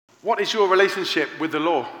What is your relationship with the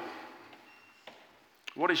law?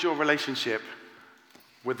 What is your relationship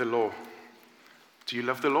with the law? Do you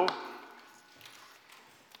love the law?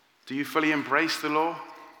 Do you fully embrace the law?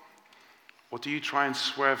 Or do you try and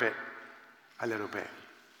swerve it a little bit?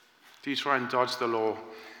 Do you try and dodge the law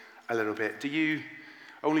a little bit? Do you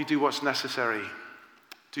only do what's necessary?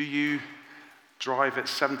 Do you drive at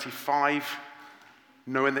 75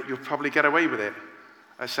 knowing that you'll probably get away with it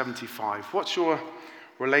at 75? What's your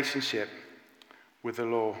relationship with the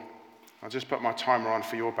law? I'll just put my timer on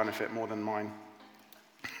for your benefit more than mine.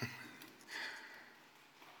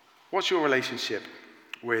 What's your relationship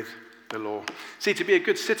with the law? See, to be a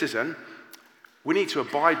good citizen, we need to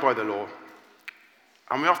abide by the law.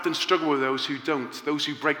 And we often struggle with those who don't, those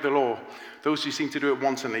who break the law, those who seem to do it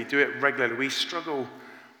wantonly, do it regularly. We struggle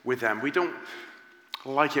with them. We don't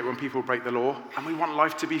like it when people break the law, and we want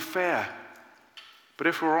life to be fair. But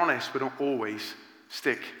if we're honest, we don't always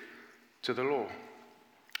stick to the law.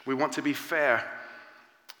 We want to be fair.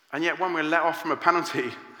 And yet when we're let off from a penalty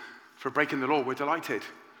for breaking the law, we're delighted.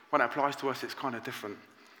 When it applies to us, it's kind of different,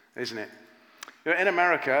 isn't it? You know, in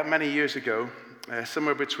America, many years ago,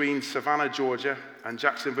 somewhere between Savannah, Georgia, and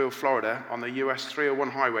Jacksonville, Florida, on the US 301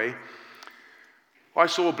 highway, I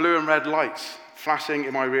saw blue and red lights flashing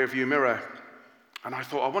in my rearview mirror. And I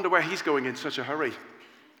thought, I wonder where he's going in such a hurry.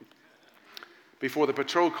 Before the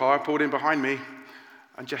patrol car pulled in behind me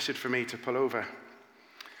and gestured for me to pull over.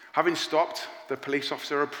 Having stopped, the police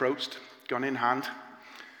officer approached, gun in hand,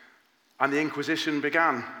 and the inquisition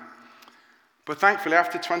began. But thankfully,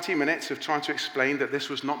 after 20 minutes of trying to explain that this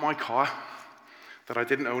was not my car, that I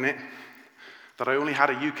didn't own it, that I only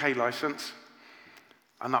had a UK license,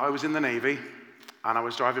 and that I was in the Navy, and I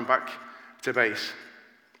was driving back to base,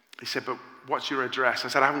 he said, but what's your address? I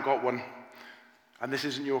said, I haven't got one, and this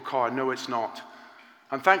isn't your car. No, it's not.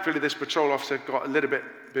 And thankfully, this patrol officer got a little bit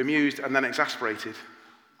bemused and then exasperated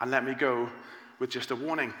and let me go with just a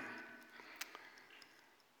warning.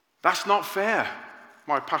 That's not fair,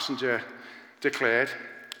 my passenger declared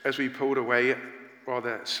as we pulled away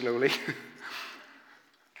rather slowly.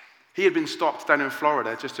 He had been stopped down in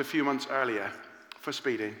Florida just a few months earlier for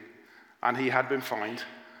speeding, and he had been fined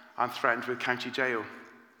and threatened with county jail.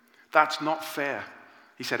 That's not fair.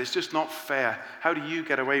 He said, it's just not fair. How do you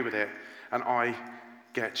get away with it and I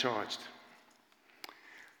get charged?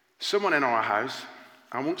 Someone in our house,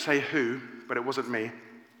 I won't say who, but it wasn't me,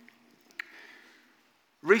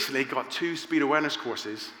 recently got 2 speed awareness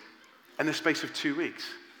courses in the space of 2 weeks.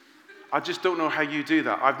 I just don't know how you do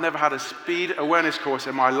that. I've never had a speed awareness course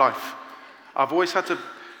in my life. I've always had to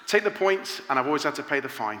take the points and I've always had to pay the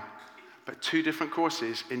fine. But 2 different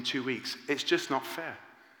courses in 2 weeks, it's just not fair.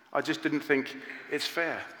 I just didn't think it's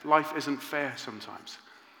fair. Life isn't fair sometimes.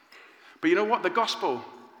 But you know what? The gospel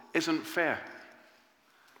isn't fair.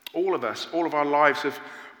 All of us, all of our lives have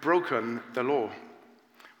broken the law.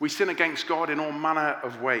 We sin against God in all manner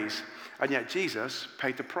of ways, and yet Jesus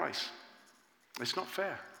paid the price. It's not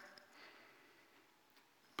fair.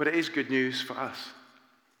 But it is good news for us.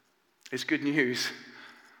 It's good news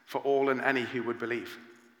for all and any who would believe.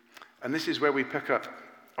 And this is where we pick up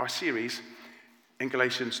our series in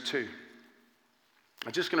Galatians 2.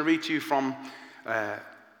 I'm just going to read to you from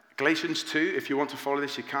Galatians 2. If you want to follow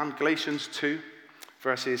this, you can. Galatians 2,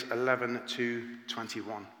 verses 11 to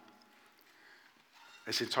 21.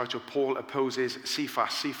 It's entitled, Paul Opposes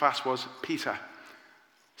Cephas. Cephas was Peter.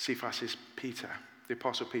 Cephas is Peter, the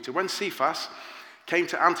Apostle Peter. When Cephas came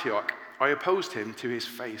to Antioch, I opposed him to his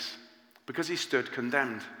face, because he stood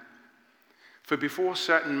condemned. For before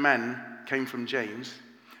certain men came from James,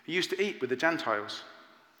 he used to eat with the Gentiles.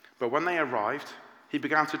 But when they arrived, he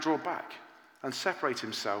began to draw back and separate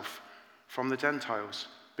himself from the Gentiles,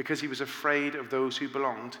 because he was afraid of those who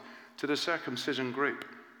belonged to the circumcision group.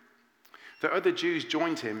 The other Jews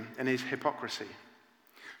joined him in his hypocrisy,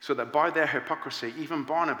 so that by their hypocrisy even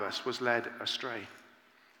Barnabas was led astray.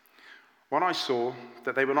 When I saw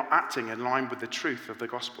that they were not acting in line with the truth of the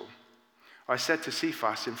gospel, I said to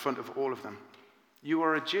Cephas in front of all of them, you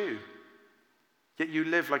are a Jew, yet you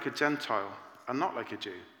live like a Gentile and not like a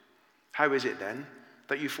Jew. How is it then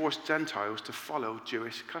that you force Gentiles to follow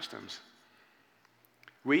Jewish customs?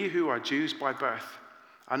 We who are Jews by birth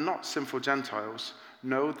and not sinful Gentiles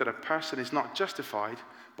know that a person is not justified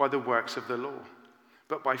by the works of the law,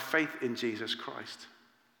 but by faith in Jesus Christ.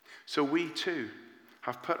 So we too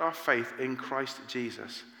have put our faith in Christ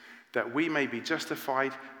Jesus, that we may be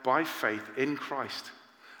justified by faith in Christ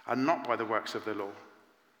and not by the works of the law,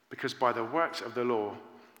 because by the works of the law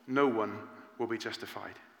no one will be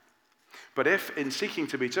justified. But if in seeking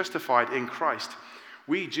to be justified in Christ,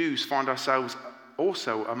 we Jews find ourselves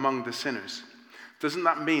also among the sinners, Doesn't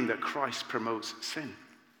that mean that Christ promotes sin?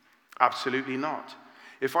 Absolutely not.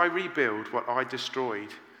 If I rebuild what I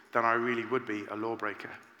destroyed, then I really would be a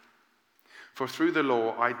lawbreaker. For through the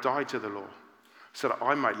law I died to the law, so that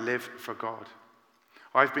I might live for God.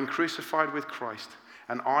 I've been crucified with Christ,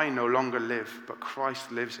 and I no longer live, but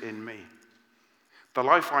Christ lives in me. The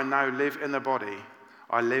life I now live in the body,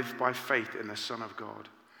 I live by faith in the Son of God,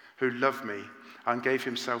 who loved me and gave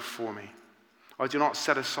himself for me. I do not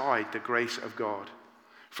set aside the grace of God,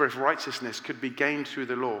 for if righteousness could be gained through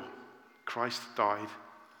the law, Christ died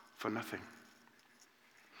for nothing.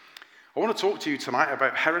 I want to talk to you tonight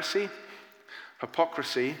about heresy,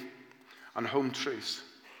 hypocrisy, and home truths.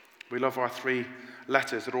 We love our three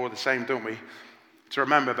letters. They're all the same, don't we? To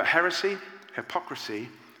remember, but heresy, hypocrisy,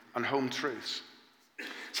 and home truths.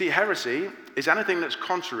 See, heresy is anything that's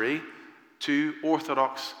contrary to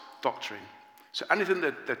orthodox doctrine. So anything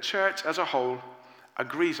that the church as a whole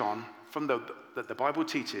agrees on that the Bible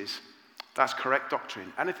teaches, that's correct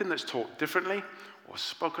doctrine. Anything that's taught differently or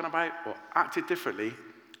spoken about or acted differently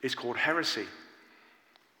is called heresy.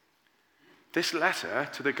 This letter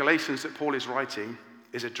to the Galatians that Paul is writing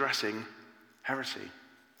is addressing heresy,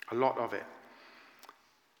 a lot of it.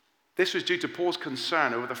 This was due to Paul's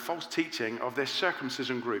concern over the false teaching of this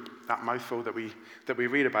circumcision group, that mouthful that we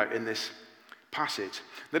read about in this passage.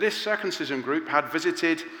 Now, this circumcision group had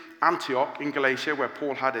visited Antioch in Galatia, where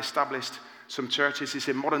Paul had established some churches. It's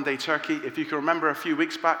in modern-day Turkey. If you can remember, a few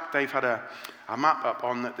weeks back, they've had a map up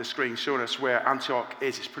on the screen showing us where Antioch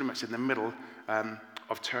is. It's pretty much in the middle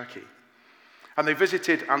of Turkey. And they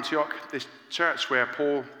visited Antioch, this church where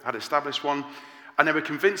Paul had established one, and they were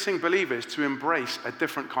convincing believers to embrace a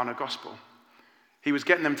different kind of gospel. He was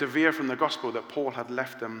getting them to veer from the gospel that Paul had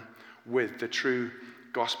left them with, the true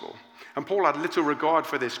gospel. And Paul had little regard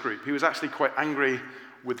for this group. He was actually quite angry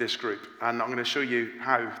with this group. And I'm going to show you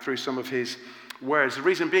how through some of his words. The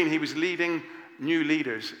reason being, he was leading new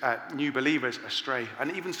believers astray.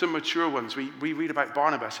 And even some mature ones. We read about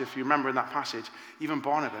Barnabas, if you remember in that passage. Even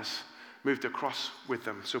Barnabas moved across with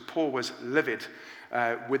them. So Paul was livid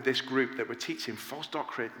with this group that were teaching false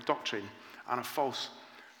doctrine and a false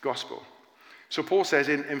gospel. So Paul says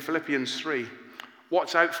in Philippians 3,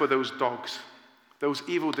 watch out for those dogs, those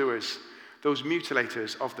evildoers, those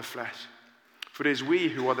mutilators of the flesh. For it is we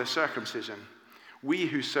who are the circumcision, we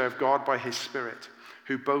who serve God by his Spirit,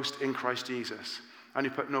 who boast in Christ Jesus, and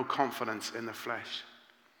who put no confidence in the flesh.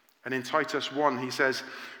 And in Titus 1, he says,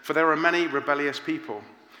 for there are many rebellious people,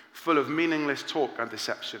 full of meaningless talk and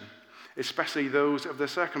deception, especially those of the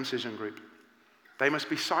circumcision group. They must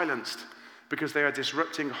be silenced because they are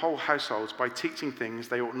disrupting whole households by teaching things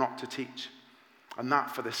they ought not to teach, and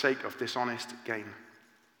that for the sake of dishonest gain.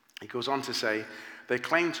 He goes on to say, they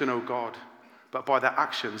claim to know God, but by their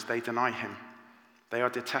actions they deny him. They are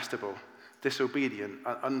detestable, disobedient,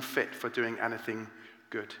 and unfit for doing anything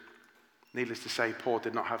good. Needless to say, Paul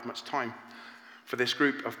did not have much time for this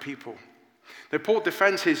group of people. Now, Paul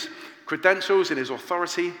defends his credentials and his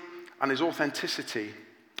authority and his authenticity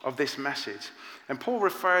of this message. And Paul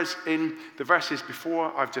refers in the verses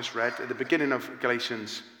before I've just read, at the beginning of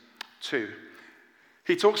Galatians 2.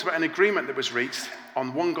 He talks about an agreement that was reached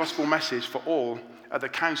on one gospel message for all at the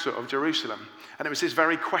Council of Jerusalem. And it was this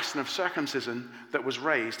very question of circumcision that was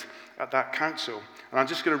raised at that council. And I'm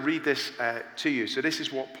just going to read this to you. So this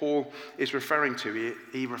is what Paul is referring to.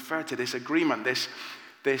 He referred to this agreement, this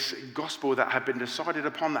gospel that had been decided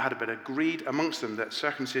upon, that had been agreed amongst them, that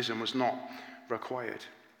circumcision was not required.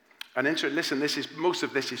 And listen, most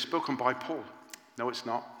of this is spoken by Paul. No, it's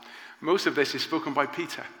not. Most of this is spoken by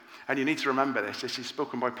Peter. And you need to remember this. This is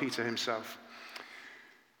spoken by Peter himself.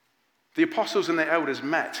 The apostles and the elders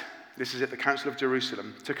met, this is at the Council of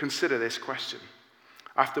Jerusalem, to consider this question.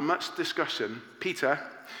 After much discussion, Peter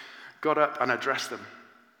got up and addressed them.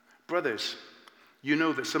 Brothers, you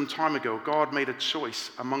know that some time ago God made a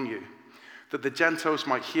choice among you, that the Gentiles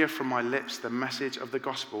might hear from my lips the message of the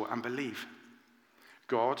gospel and believe.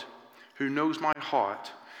 God, who knows my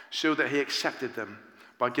heart, showed that he accepted them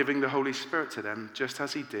by giving the Holy Spirit to them, just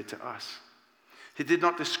as he did to us. He did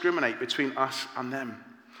not discriminate between us and them,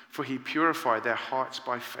 for he purified their hearts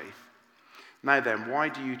by faith. Now then, why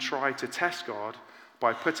do you try to test God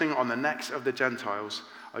by putting on the necks of the Gentiles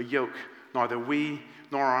a yoke neither we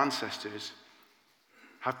nor our ancestors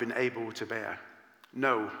have been able to bear?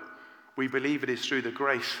 No, we believe it is through the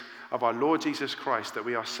grace of our Lord Jesus Christ that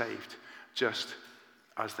we are saved, just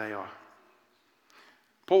as they are.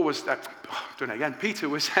 Peter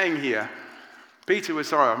was saying here,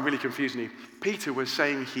 I'm really confusing you. Peter was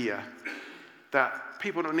saying here that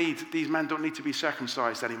these men don't need to be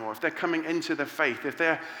circumcised anymore. If they're coming into the faith, if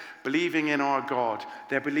they're believing in our God,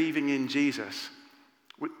 they're believing in Jesus,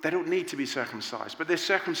 They don't need to be circumcised. But this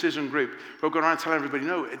circumcision group will go around telling everybody,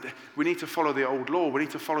 no, we need to follow the old law. We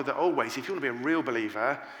need to follow the old ways. If you want to be a real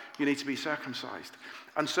believer, you need to be circumcised.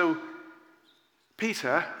 And so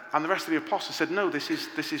Peter and the rest of the apostles said, no, this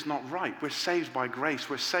is not right. We're saved by grace.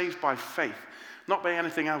 We're saved by faith, not by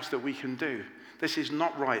anything else that we can do. This is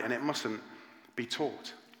not right, and it mustn't be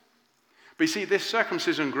taught. But you see, this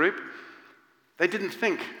circumcision group, they didn't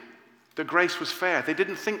think that grace was fair. They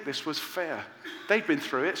didn't think this was fair. They'd been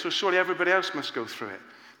through it, so surely everybody else must go through it.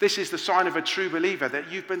 This is the sign of a true believer,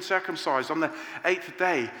 that you've been circumcised on the 8th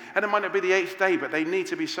day. And it might not be the 8th day, but they need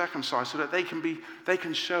to be circumcised so that they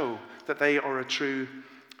can show that they are a true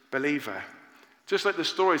believer. Just like the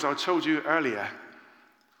stories I told you earlier,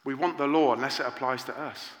 we want the law unless it applies to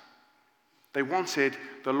us. They wanted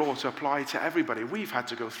the law to apply to everybody. We've had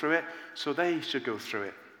to go through it, so they should go through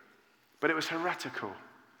it. But it was heretical.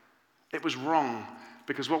 It was wrong,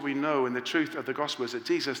 because what we know in the truth of the gospel is that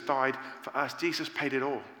Jesus died for us. Jesus paid it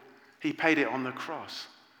all. He paid it on the cross.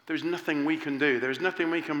 There is nothing we can do. There is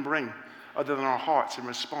nothing we can bring other than our hearts in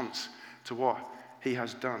response to what he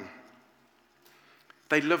has done.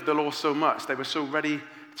 They loved the law so much, they were so ready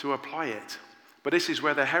to apply it. But this is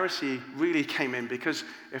where the heresy really came in, because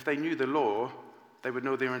if they knew the law, they would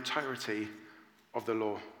know the entirety of the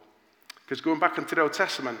law. Because going back into the Old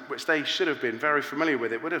Testament, which they should have been very familiar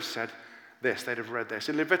with, it would have said this, they'd have read this.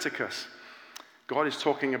 In Leviticus, God is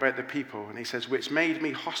talking about the people, and he says, which made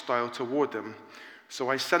me hostile toward them, so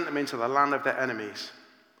I sent them into the land of their enemies.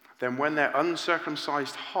 Then when their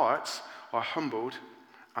uncircumcised hearts are humbled,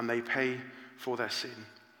 and they pay for their sin.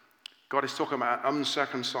 God is talking about an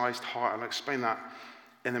uncircumcised heart. I'll explain that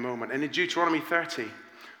in a moment. And in Deuteronomy 30,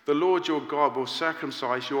 the Lord your God will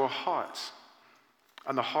circumcise your hearts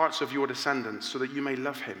and the hearts of your descendants, so that you may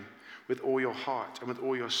love him with all your heart and with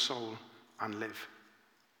all your soul and live.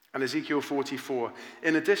 And Ezekiel 44,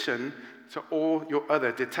 in addition to all your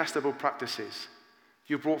other detestable practices,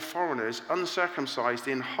 you brought foreigners uncircumcised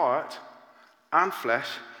in heart and flesh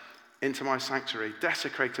into my sanctuary,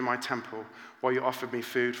 desecrating my temple, while you offered me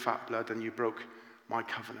food, fat, blood, and you broke my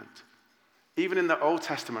covenant. Even in the Old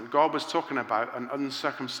Testament, God was talking about an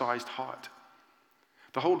uncircumcised heart.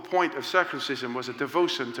 The whole point of circumcision was a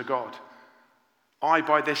devotion to God. I,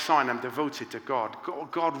 by this sign, am devoted to God.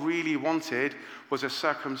 What God really wanted was a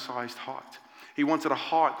circumcised heart. He wanted a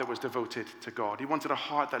heart that was devoted to God. He wanted a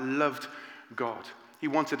heart that loved God. He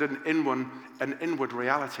wanted an inward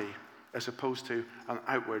reality as opposed to an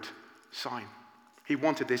outward sign. He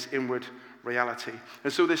wanted this inward reality.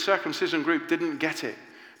 And so this circumcision group didn't get it.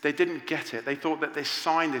 They didn't get it. They thought that this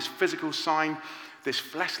sign, this physical sign, this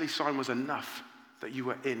fleshly sign was enough, that you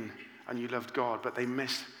were in and you loved God. But they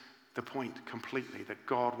missed the point completely, that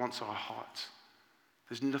God wants our hearts.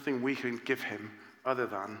 There's nothing we can give him other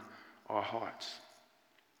than our hearts.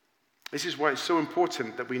 This is why it's so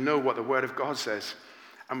important that we know what the Word of God says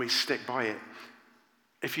and we stick by it.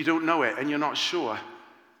 If you don't know it and you're not sure,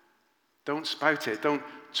 don't spout it. Don't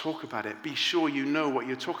talk about it. Be sure you know what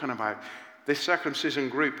you're talking about. This circumcision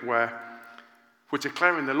group were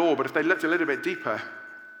declaring the law, but if they looked a little bit deeper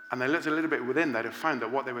and they looked a little bit within, they'd have found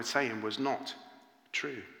that what they were saying was not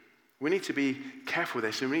true. We need to be careful with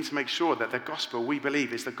this, and we need to make sure that the gospel we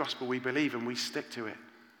believe is the gospel we believe, and we stick to it.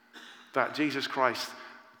 That Jesus Christ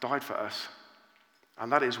died for us,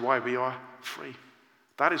 and that is why we are free.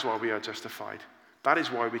 That is why we are justified. That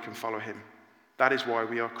is why we can follow him. That is why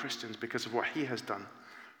we are Christians, because of what he has done,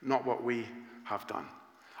 not what we have done.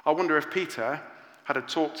 I wonder if Peter had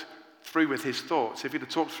talked through with his thoughts, if he'd have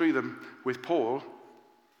talked through them with Paul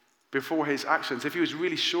before his actions, if he was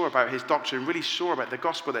really sure about his doctrine, really sure about the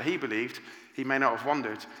gospel that he believed, he may not have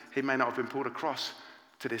wandered. He may not have been pulled across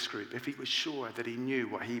to this group if he was sure that he knew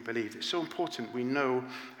what he believed. It's so important we know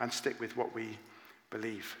and stick with what we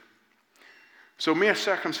believe. So mere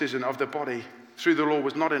circumcision of the body through the law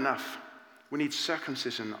was not enough. We need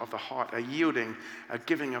circumcision of the heart, a yielding, a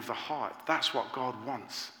giving of the heart. That's what God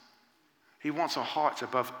wants. He wants our hearts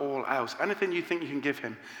above all else. Anything you think you can give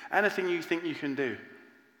him, anything you think you can do,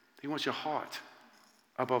 he wants your heart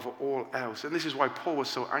above all else. And this is why Paul was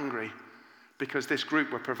so angry, because this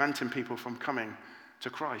group were preventing people from coming to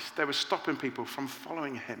Christ. They were stopping people from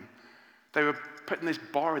following him. They were putting this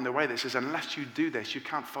bar in the way that says, unless you do this, you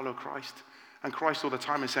can't follow Christ. And Christ all the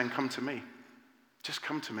time is saying, come to me. Just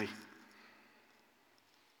come to me.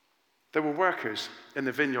 There were workers in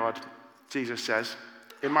the vineyard, Jesus says.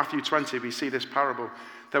 In Matthew 20, we see this parable.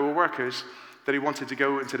 There were workers that he wanted to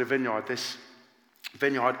go into the vineyard, this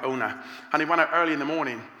vineyard owner. And he went out early in the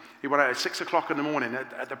morning He went out at 6 o'clock in the morning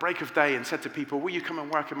at the break of day and said to people, will you come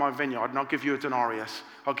and work in my vineyard and I'll give you a denarius.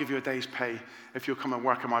 I'll give you a day's pay if you'll come and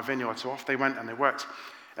work in my vineyard. So off they went and they worked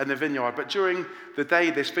in the vineyard. But during the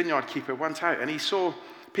day, this vineyard keeper went out and he saw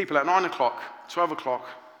people at 9 o'clock, 12 o'clock,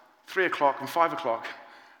 3 o'clock and 5 o'clock.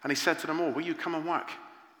 And he said to them all, will you come and work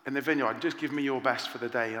in the vineyard? Just give me your best for the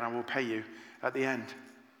day and I will pay you at the end.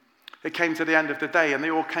 It came to the end of the day and they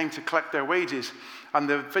all came to collect their wages. And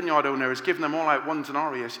the vineyard owner has given them all out 1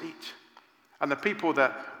 denarius each. And the people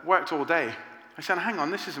that worked all day, I said, hang on,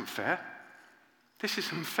 this isn't fair. This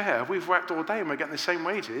isn't fair. We've worked all day and we're getting the same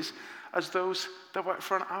wages as those that worked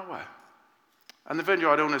for an hour. And the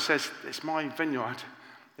vineyard owner says, it's my vineyard,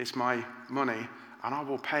 it's my money, and I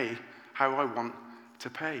will pay how I want to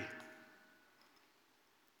pay.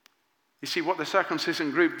 You see, what the circumcision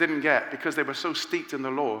group didn't get, because they were so steeped in the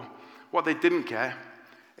law, what they didn't get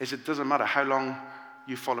is it doesn't matter how long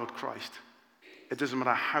you followed Christ. It doesn't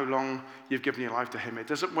matter how long you've given your life to him. It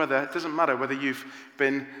doesn't matter whether you've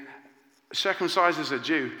been circumcised as a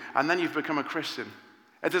Jew and then you've become a Christian.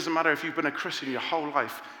 It doesn't matter if you've been a Christian your whole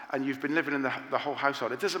life and you've been living in the whole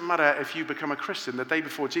household. It doesn't matter if you become a Christian the day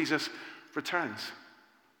before Jesus returns.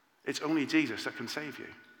 It's only Jesus that can save you.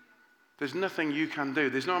 There's nothing you can do.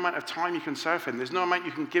 There's no amount of time you can serve him. There's no amount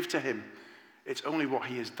you can give to him. It's only what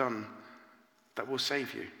he has done that will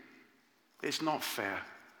save you. It's not fair.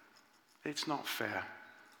 It's not fair.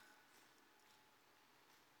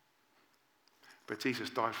 But Jesus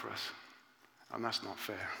died for us, and that's not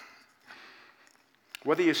fair.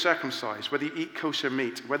 Whether you're circumcised, whether you eat kosher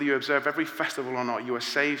meat, whether you observe every festival or not, you are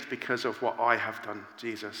saved because of what I have done,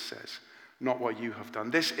 Jesus says, not what you have done.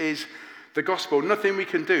 This is the gospel. Nothing we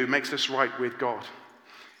can do makes us right with God.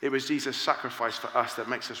 It was Jesus' sacrifice for us that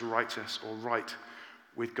makes us righteous or right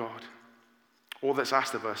with God. All that's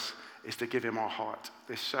asked of us is to give him our heart,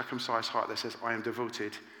 this circumcised heart that says, I am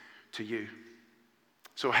devoted to you.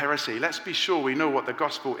 So heresy, let's be sure we know what the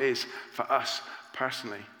gospel is for us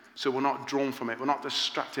personally, so we're not drawn from it, we're not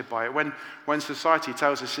distracted by it. When society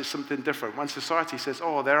tells us it's something different, when society says,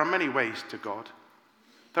 oh, there are many ways to God,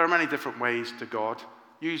 there are many different ways to God,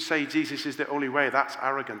 you say Jesus is the only way, that's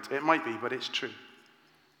arrogant. It might be, but it's true.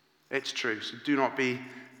 It's true, so do not be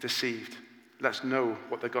deceived. Let's know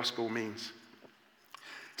what the gospel means.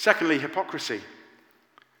 Secondly, hypocrisy.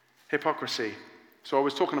 Hypocrisy. So I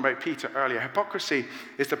was talking about Peter earlier. Hypocrisy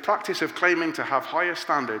is the practice of claiming to have higher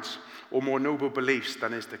standards or more noble beliefs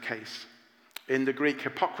than is the case. In the Greek,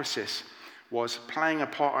 hypocrisis was playing a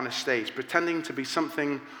part on a stage, pretending to be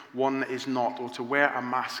something one is not, or to wear a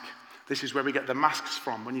mask. This is where we get the masks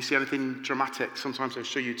from. When you see anything dramatic, sometimes I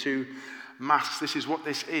show you 2 masks. This is what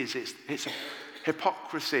this is. It's a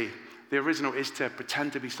hypocrisy. The original is to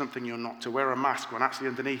pretend to be something you're not, to wear a mask when actually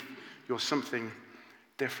underneath you're something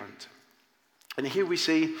different. And here we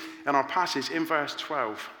see in our passage in verse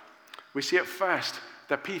 12, we see at first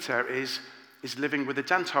that Peter is living with the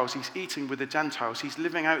Gentiles. He's eating with the Gentiles. He's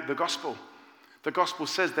living out the gospel. The gospel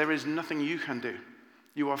says there is nothing you can do.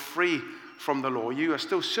 You are free from the law. You are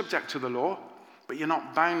still subject to the law, but you're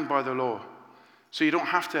not bound by the law. So you don't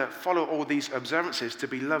have to follow all these observances to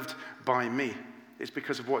be loved by me. It's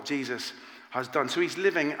because of what Jesus has done. So he's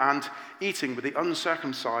living and eating with the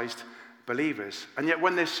uncircumcised believers. And yet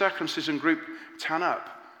when this circumcision group turn up,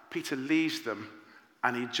 Peter leaves them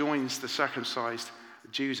and he joins the circumcised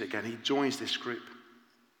Jews again. He joins this group.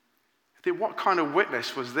 What kind of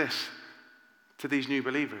witness was this to these new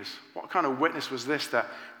believers? What kind of witness was this that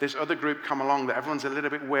this other group come along that everyone's a little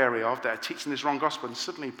bit wary of, that are teaching this wrong gospel, and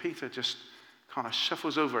suddenly Peter just kind of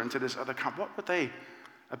shuffles over into this other camp? What would they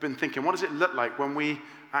have been thinking? What does it look like when we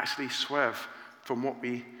actually swerve from what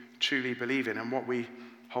we truly believe in and what we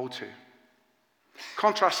hold to?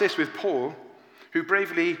 Contrast this with Paul, who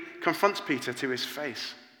bravely confronts Peter to his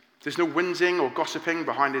face. There's no whinging or gossiping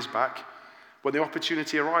behind his back. When the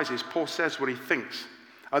opportunity arises, Paul says what he thinks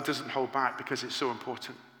and doesn't hold back because it's so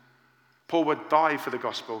important. Paul would die for the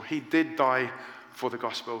gospel. He did die for the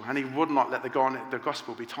gospel, and he would not let the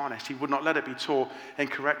gospel be tarnished. He would not let it be taught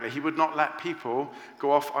incorrectly. He would not let people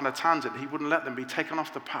go off on a tangent. He wouldn't let them be taken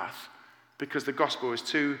off the path because the gospel is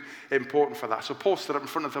too important for that. So Paul stood up in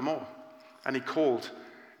front of them all, and he called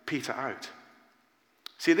Peter out.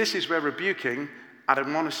 See, this is where rebuking and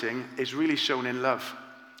admonishing is really shown in love.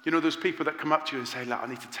 You know those people that come up to you and say, look, I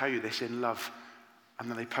need to tell you this in love, and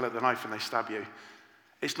then they pull out the knife and they stab you.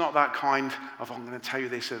 It's not that kind of, I'm going to tell you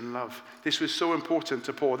this in love. This was so important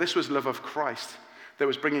to Paul. This was love of Christ that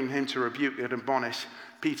was bringing him to rebuke and admonish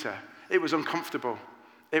Peter. It was uncomfortable.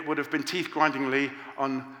 It would have been teeth-grindingly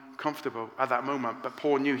uncomfortable at that moment, but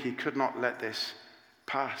Paul knew he could not let this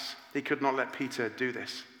pass. He could not let Peter do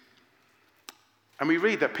this. And we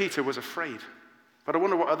read that Peter was afraid. But I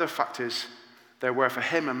wonder what other factors there were for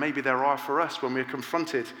him, and maybe there are for us when we're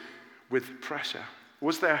confronted with pressure.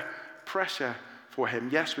 Was there pressure for him?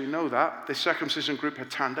 Yes, we know that. The circumcision group had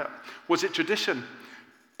turned up. Was it tradition?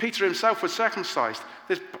 Peter himself was circumcised.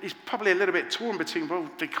 He's probably a little bit torn between, well,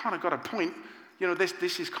 they kind of got a point.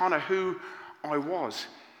 This is kind of who I was.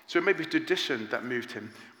 So it may be tradition that moved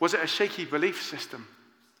him. Was it a shaky belief system?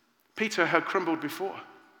 Peter had crumbled before.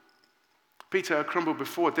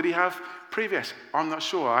 Did he have previous? I'm not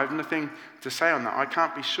sure. I have nothing to say on that. I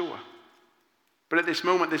can't be sure. But at this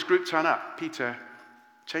moment, this group turn up. Peter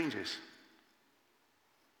changes.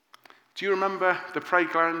 Do you remember the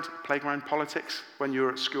playground politics when you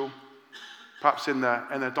were at school? Perhaps in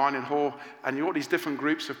the dining hall, and you got these different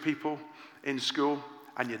groups of people in school,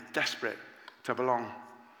 and you're desperate to belong.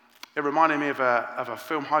 It reminded me of a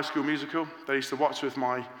film, High School Musical, that I used to watch with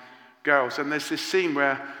my girls. And there's this scene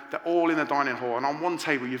where they're all in the dining hall, and on one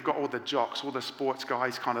table you've got all the jocks, all the sports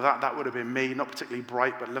guys, kind of that would have been me, not particularly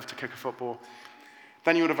bright, but loved to kick a football.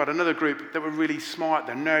 Then you would have had another group that were really smart,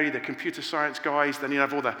 they're nerdy, the computer science guys. Then you'd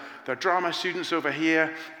have all the drama students over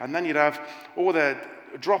here, and then you'd have all the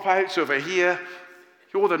dropouts over here,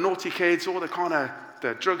 all the naughty kids, all the kind of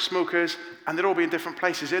the drug smokers, and they'd all be in different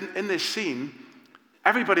places. In this scene,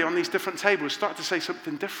 everybody on these different tables start to say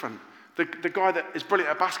something different. The guy that is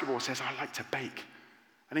brilliant at basketball says, I like to bake.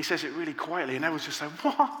 And he says it really quietly, and everyone's just like,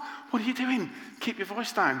 what? What are you doing? Keep your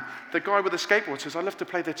voice down. The guy with the skateboard says, I love to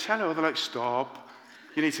play the cello. They're like, stop.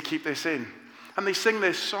 You need to keep this in. And they sing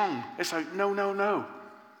this song. It's like, no.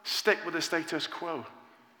 Stick with the status quo.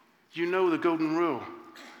 You know the golden rule.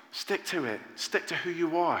 Stick to it. Stick to who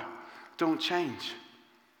you are. Don't change.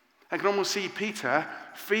 I can almost see Peter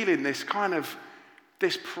feeling this kind of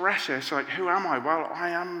this pressure. It's like, who am I? Well, I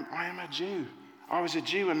am a Jew. I was a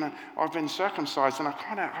Jew and I've been circumcised, and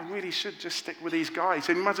I really should just stick with these guys.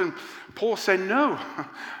 And imagine Paul saying, no,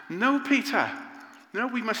 Peter. No,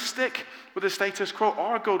 we must stick with the status quo.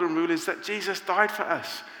 Our golden rule is that Jesus died for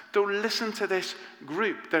us. Don't listen to this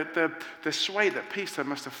group, the sway that Peter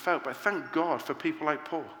must have felt. But thank God for people like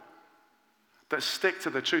Paul that stick to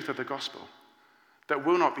the truth of the gospel, that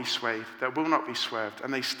will not be swayed, that will not be swerved,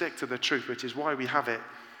 and they stick to the truth, which is why we have it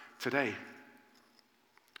today.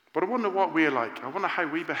 But I wonder what we're like. I wonder how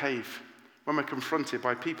we behave when we're confronted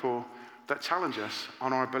by people that challenge us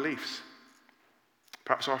on our beliefs.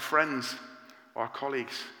 Perhaps our friends, our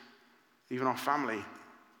colleagues, even our family.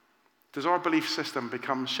 Does our belief system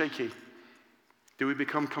become shaky? Do we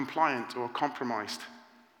become compliant or compromised?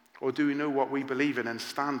 Or do we know what we believe in and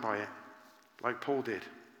stand by it, like Paul did?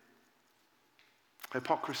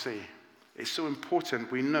 Hypocrisy. It's so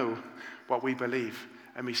important we know what we believe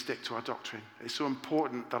and we stick to our doctrine. It's so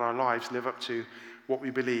important that our lives live up to what we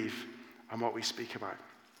believe and what we speak about.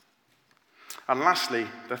 And lastly,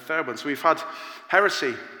 the third one. So we've had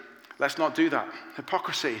heresy. Let's not do that.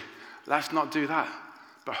 Hypocrisy. Let's not do that.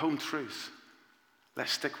 But home truth.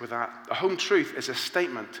 Let's stick with that. A home truth is a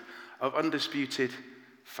statement of undisputed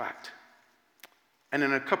fact. And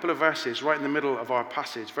in a couple of verses, right in the middle of our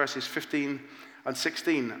passage, verses 15 and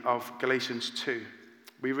 16 of Galatians 2,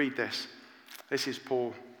 we read this. This is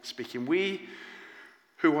Paul speaking. We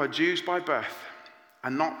who are Jews by birth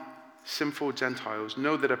and not sinful Gentiles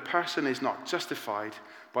know that a person is not justified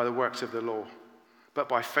by the works of the law, but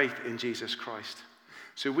by faith in Jesus Christ.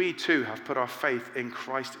 So we too have put our faith in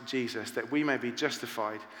Christ Jesus, that we may be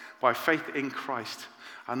justified by faith in Christ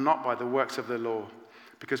and not by the works of the law,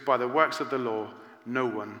 because by the works of the law, no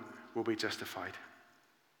one will be justified.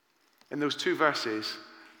 In those two verses,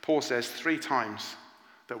 Paul says 3 times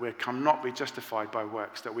that we cannot be justified by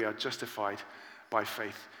works, that we are justified by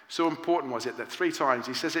faith. So important was it that 3 times,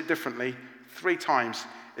 he says it differently, 3 times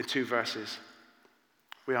in 2 verses.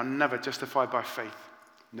 We are never justified by faith.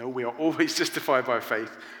 No, we are always justified by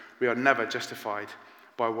faith. We are never justified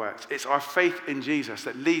by works. It's our faith in Jesus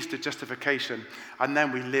that leads to justification, and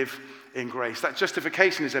then we live in grace. That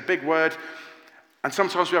justification is a big word, and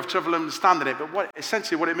sometimes we have trouble understanding it, but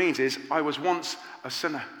essentially what it means is, I was once a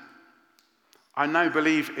sinner. I now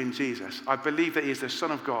believe in Jesus. I believe that he is the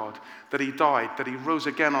Son of God, that he died, that he rose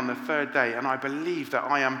again on the 3rd day, and I believe that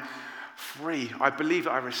I am free. I believe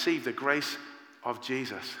that I received the grace of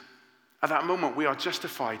Jesus. At that moment, we are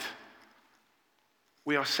justified.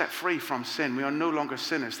 We are set free from sin. We are no longer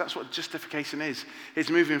sinners. That's what justification is.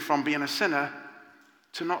 It's moving from being a sinner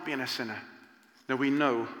to not being a sinner. Now, we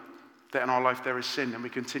know that in our life there is sin, and we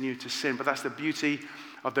continue to sin, but that's the beauty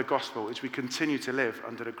of the gospel, is we continue to live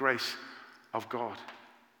under the grace of God.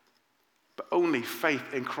 But only faith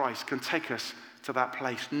in Christ can take us to that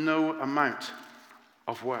place. No amount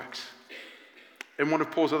of works. In one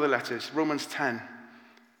of Paul's other letters, Romans 10,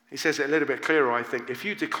 he says it a little bit clearer, I think. If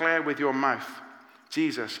you declare with your mouth,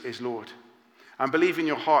 Jesus is Lord, and believe in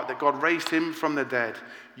your heart that God raised him from the dead,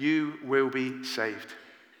 you will be saved.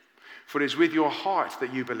 For it is with your heart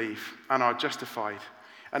that you believe and are justified,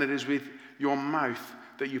 and it is with your mouth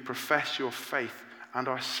that you profess your faith and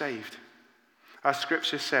are saved. As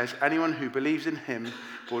Scripture says, anyone who believes in him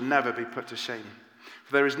will never be put to shame.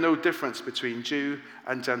 For there is no difference between Jew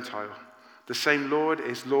and Gentile. The same Lord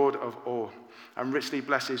is Lord of all, and richly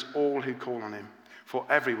blesses all who call on him. For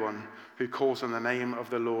everyone who calls on the name of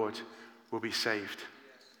the Lord will be saved.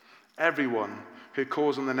 Everyone who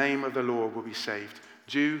calls on the name of the Lord will be saved.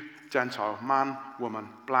 Jew, Gentile, man, woman,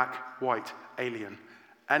 black, white, alien.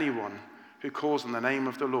 Anyone who calls on the name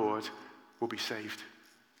of the Lord will be saved.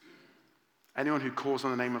 Anyone who calls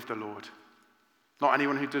on the name of the Lord. Not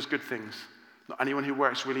anyone who does good things. Not anyone who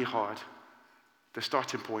works really hard. The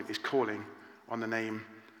starting point is calling on the name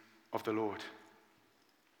of the Lord.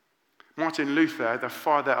 Martin Luther, the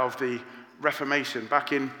father of the Reformation,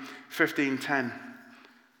 back in 1510,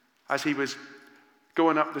 as he was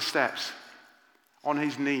going up the steps on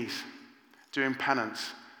his knees, doing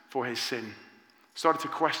penance for his sin, started to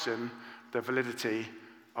question the validity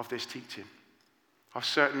of this teaching, of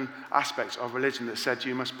certain aspects of religion that said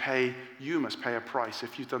you must pay a price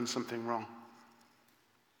if you've done something wrong.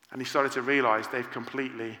 And he started to realize they've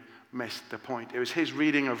completely missed the point. It was his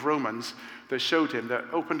reading of Romans that showed him, that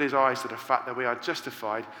opened his eyes to the fact that we are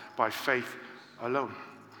justified by faith alone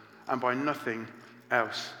and by nothing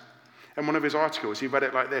else. In one of his articles, he read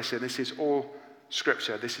it like this, and this is all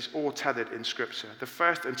Scripture. This is all tethered in Scripture. The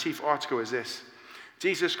first and chief article is this: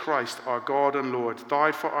 Jesus Christ, our God and Lord,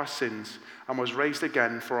 died for our sins and was raised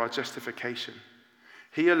again for our justification.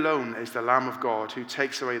 He alone is the Lamb of God who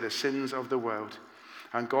takes away the sins of the world.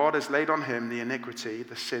 And God has laid on him the iniquity,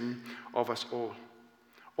 the sin of us all.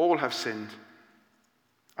 All have sinned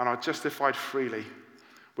and are justified freely,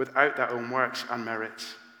 without their own works and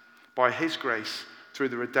merits, by his grace, through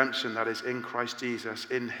the redemption that is in Christ Jesus,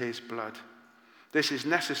 in his blood. This is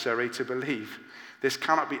necessary to believe. This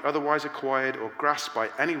cannot be otherwise acquired or grasped by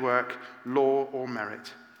any work, law, or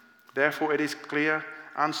merit. Therefore, it is clear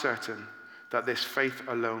and certain that this faith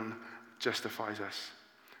alone justifies us.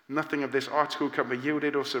 Nothing of this article can be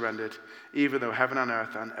yielded or surrendered, even though heaven and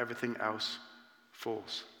earth and everything else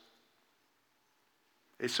falls.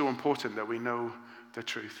 It's so important that we know the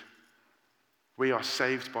truth. We are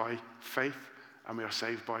saved by faith, and we are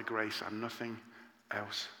saved by grace and nothing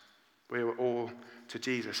else. We are all to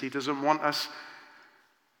Jesus. He doesn't want us,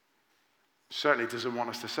 certainly doesn't want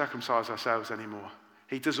us to circumcise ourselves anymore.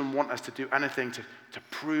 He doesn't want us to do anything to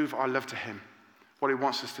prove our love to him. What he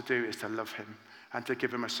wants us to do is to love him and to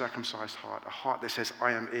give him a circumcised heart, a heart that says,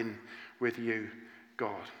 I am in with you,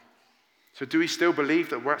 God. So do we still believe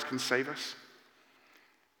that works can save us?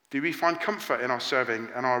 Do we find comfort in our serving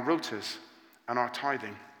and our rotas and our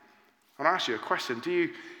tithing? I'll ask you a question. Do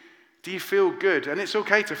you feel good? And it's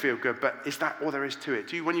okay to feel good, but is that all there is to it?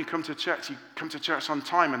 Do you, when you come to church on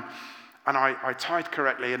time, and I tithe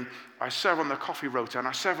correctly, and I serve on the coffee rota, and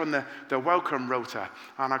I serve on the welcome rota,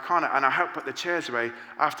 and I help put the chairs away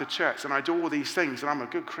after church, and I do all these things, and I'm a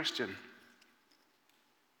good Christian.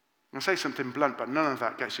 I'll say something blunt, but none of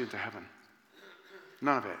that gets you into heaven.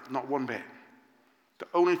 None of it, not one bit. The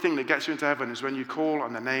only thing that gets you into heaven is when you call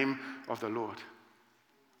on the name of the Lord,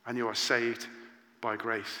 and you are saved by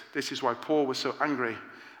grace. This is why Paul was so angry,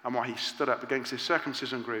 and why he stood up against his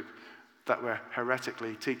circumcision group that were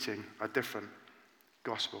heretically teaching a different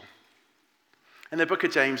gospel. In the book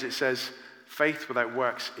of James, it says, faith without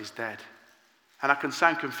works is dead. And that can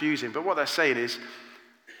sound confusing, but what they're saying is,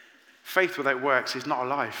 faith without works is not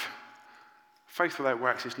alive. Faith without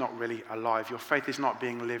works is not really alive. Your faith is not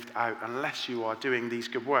being lived out unless you are doing these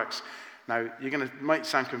good works. Now, might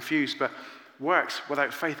sound confused, but works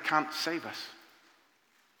without faith can't save us.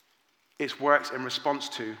 It's works in response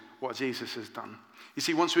to what Jesus has done. You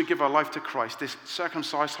see, once we give our life to Christ, this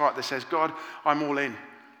circumcised heart that says, God, I'm all in.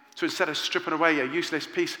 So instead of stripping away a useless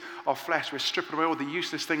piece of flesh, we're stripping away all the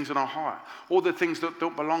useless things in our heart, all the things that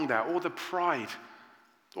don't belong there, all the pride,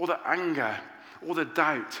 all the anger, all the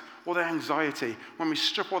doubt, all the anxiety. When we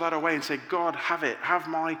strip all that away and say, God, have it, have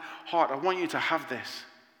my heart, I want you to have this.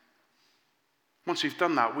 Once we've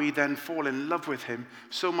done that, we then fall in love with him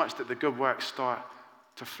so much that the good works start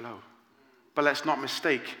to flow. But let's not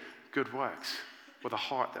mistake good works with a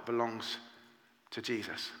heart that belongs to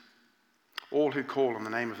Jesus. All who call on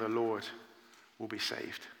the name of the Lord will be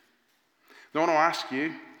saved. Now, I want to ask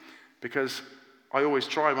you, because I always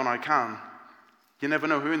try when I can, you never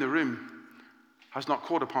know who in the room has not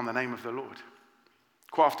called upon the name of the Lord.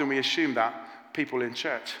 Quite often we assume that people in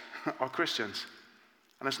church are Christians,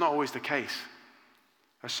 and it's not always the case.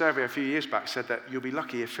 A survey a few years back said that you'll be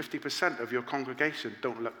lucky if 50% of your congregation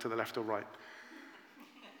don't look to the left or right.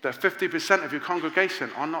 That 50% of your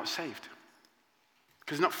congregation are not saved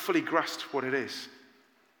because not fully grasped what it is.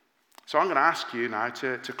 So I'm going to ask you now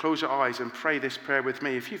to close your eyes and pray this prayer with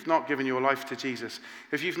me. If you've not given your life to Jesus,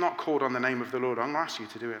 if you've not called on the name of the Lord, I'm going to ask you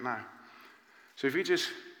to do it now. So if you just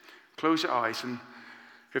close your eyes, and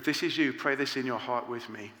if this is you, pray this in your heart with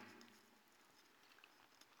me.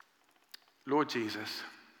 Lord Jesus,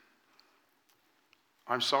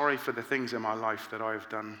 I'm sorry for the things in my life that I have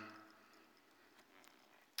done.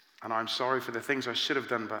 And I'm sorry for the things I should have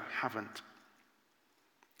done but haven't.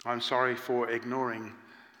 I'm sorry for ignoring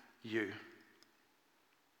you.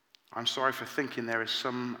 I'm sorry for thinking there is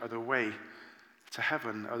some other way to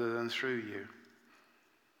heaven other than through you.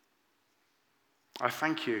 I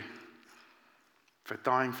thank you for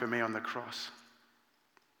dying for me on the cross.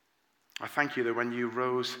 I thank you that when you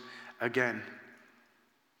rose again,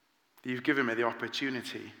 you've given me the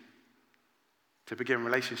opportunity to begin a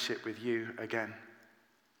relationship with you again.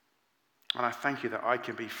 And I thank you that I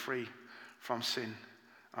can be free from sin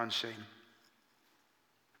and shame.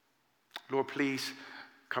 Lord, please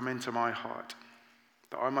come into my heart,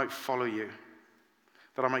 that I might follow you,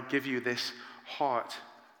 that I might give you this heart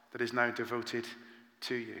that is now devoted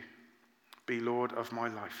to you. Be Lord of my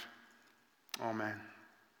life. Amen.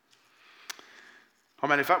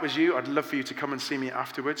 Amen. If that was you, I'd love for you to come and see me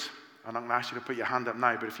afterwards. And I'm going to ask you to put your hand up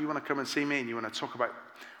now. But if you want to come and see me and you want to talk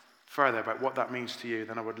further about what that means to you,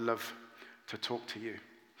 then I would love to talk to you.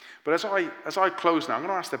 But as I close now, I'm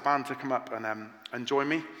going to ask the band to come up and join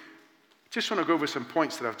me. Just want to go over some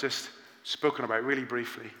points that I've just spoken about really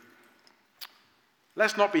briefly.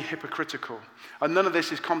 Let's not be hypocritical. And none of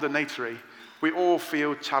this is condemnatory. We all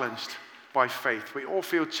feel challenged by faith. We all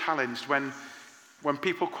feel challenged when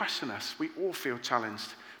people question us. We all feel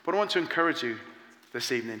challenged. But I want to encourage you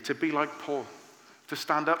this evening to be like Paul, to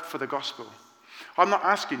stand up for the gospel. I'm not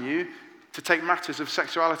asking you to take matters of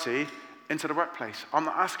sexuality into the workplace. I'm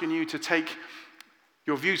not asking you to take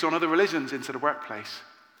your views on other religions into the workplace.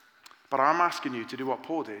 But I'm asking you to do what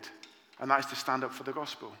Paul did, and that is to stand up for the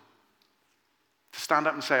gospel. To stand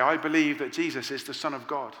up and say, I believe that Jesus is the Son of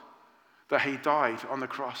God, that he died on the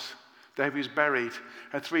cross, that he was buried,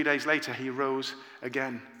 and 3 days later he rose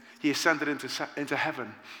again. He ascended into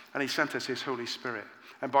heaven, and he sent us his Holy Spirit.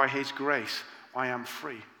 And by his grace, I am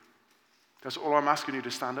free. That's all I'm asking you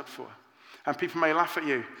to stand up for. And people may laugh at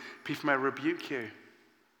you. People may rebuke you.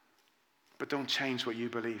 But don't change what you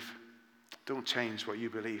believe. Don't change what you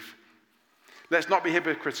believe. Let's not be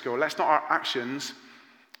hypocritical. Let's not our actions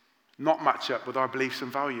not match up with our beliefs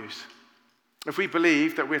and values. If we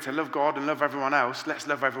believe that we're to love God and love everyone else, let's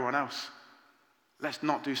love everyone else. Let's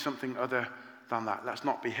not do something other than that. Let's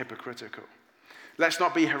not be hypocritical. Let's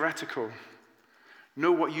not be heretical.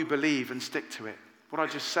 Know what you believe and stick to it. What I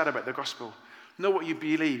just said about the gospel. Know what you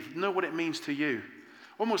believe. Know what it means to you.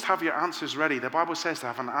 Almost have your answers ready. The Bible says to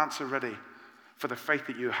have an answer ready for the faith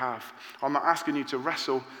that you have. I'm not asking you to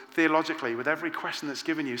wrestle theologically with every question that's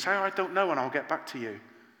given you. Say, I don't know, and I'll get back to you.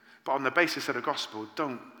 But on the basis of the gospel,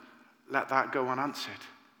 don't let that go unanswered.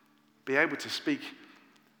 Be able to speak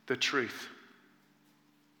the truth.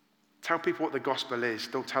 Tell people what the gospel is.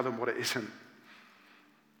 Don't tell them what it isn't.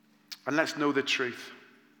 And let's know the truth.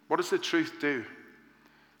 What does the truth do?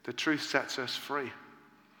 The truth sets us free.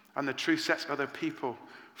 And the truth sets other people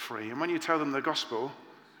free. And when you tell them the gospel,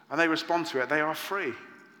 and they respond to it, they are free.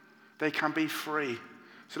 They can be free.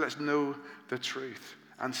 So let's know the truth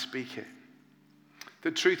and speak it.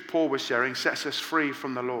 The truth Paul was sharing sets us free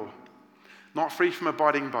from the law. Not free from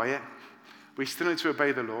abiding by it. We still need to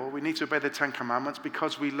obey the law. We need to obey the 10 Commandments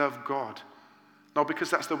because we love God. Not because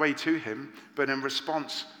that's the way to him, but in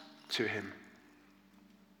response to him.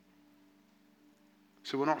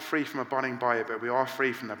 So we're not free from abiding by it, but we are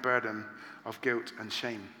free from the burden of guilt and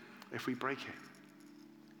shame if we break it.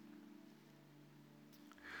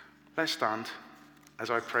 Let's stand as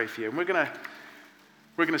I pray for you. And we're going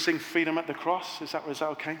to sing Freedom at the Cross. Is that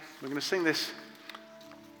okay? We're going to sing this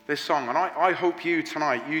song. And I hope you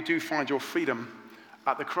tonight, you do find your freedom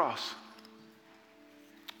at the cross.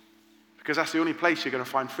 Because that's the only place you're going to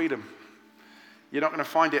find freedom. You're not going to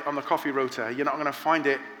find it on the coffee rota. You're not going to find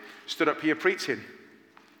it stood up here preaching.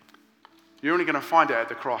 You're only going to find it at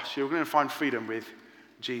the cross. You're going to find freedom with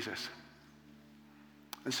Jesus.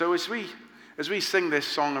 And so as we sing this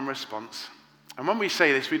song in response, and when we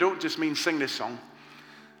say this, we don't just mean sing this song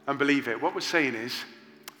and believe it. What we're saying is,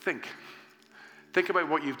 think. Think about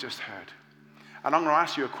what you've just heard. And I'm going to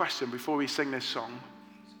ask you a question before we sing this song.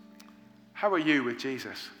 How are you with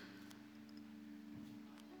Jesus?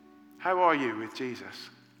 How are you with Jesus?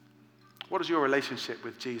 What is your relationship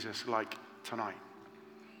with Jesus like tonight?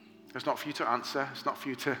 It's not for you to answer. It's not for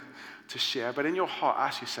you to share. But in your heart,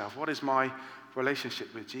 ask yourself, what is my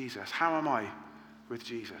relationship with Jesus? How am I with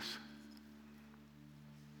Jesus?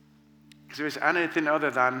 Because if it's anything other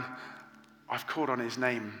than I've called on his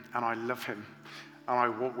name and I love him and I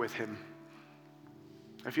walk with him.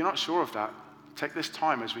 If you're not sure of that, take this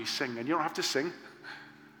time as we sing. And you don't have to sing.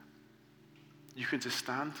 You can just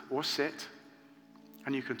stand or sit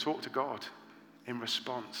and you can talk to God in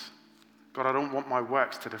response. God, I don't want my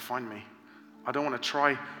works to define me. I don't want to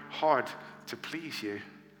try hard to please you.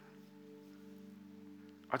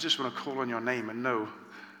 I just want to call on your name and know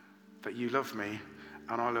that you love me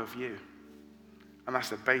and I love you. And that's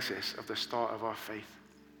the basis of the start of our faith.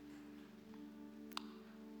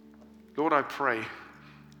 Lord, I pray,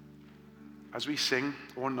 as we sing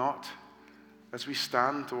or not, as we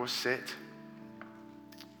stand or sit,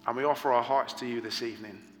 and we offer our hearts to you this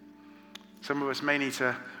evening. Some of us may need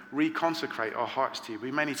to reconsecrate our hearts to you.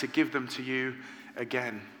 We may need to give them to you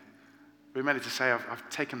again. We may need to say, I've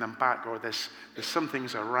taken them back, or there's some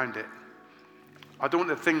things around it. I don't want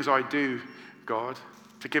the things I do, God,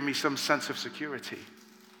 to give me some sense of security.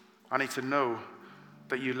 I need to know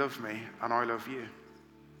that you love me and I love you.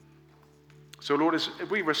 So Lord, as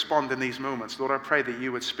we respond in these moments, Lord, I pray that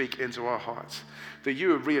you would speak into our hearts, that you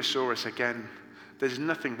would reassure us again, there's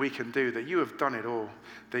nothing we can do, that you have done it all,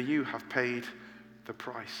 that you have paid the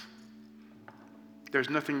price.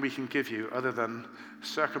 There's nothing we can give you other than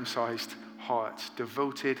circumcised hearts,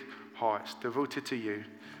 devoted to you,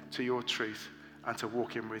 to your truth, and to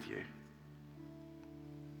walking with you.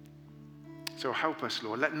 So help us,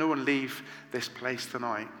 Lord. Let no one leave this place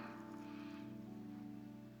tonight.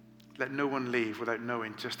 Let no one leave without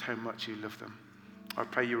knowing just how much you love them. I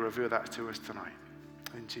pray you reveal that to us tonight.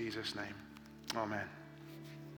 In Jesus' name, amen.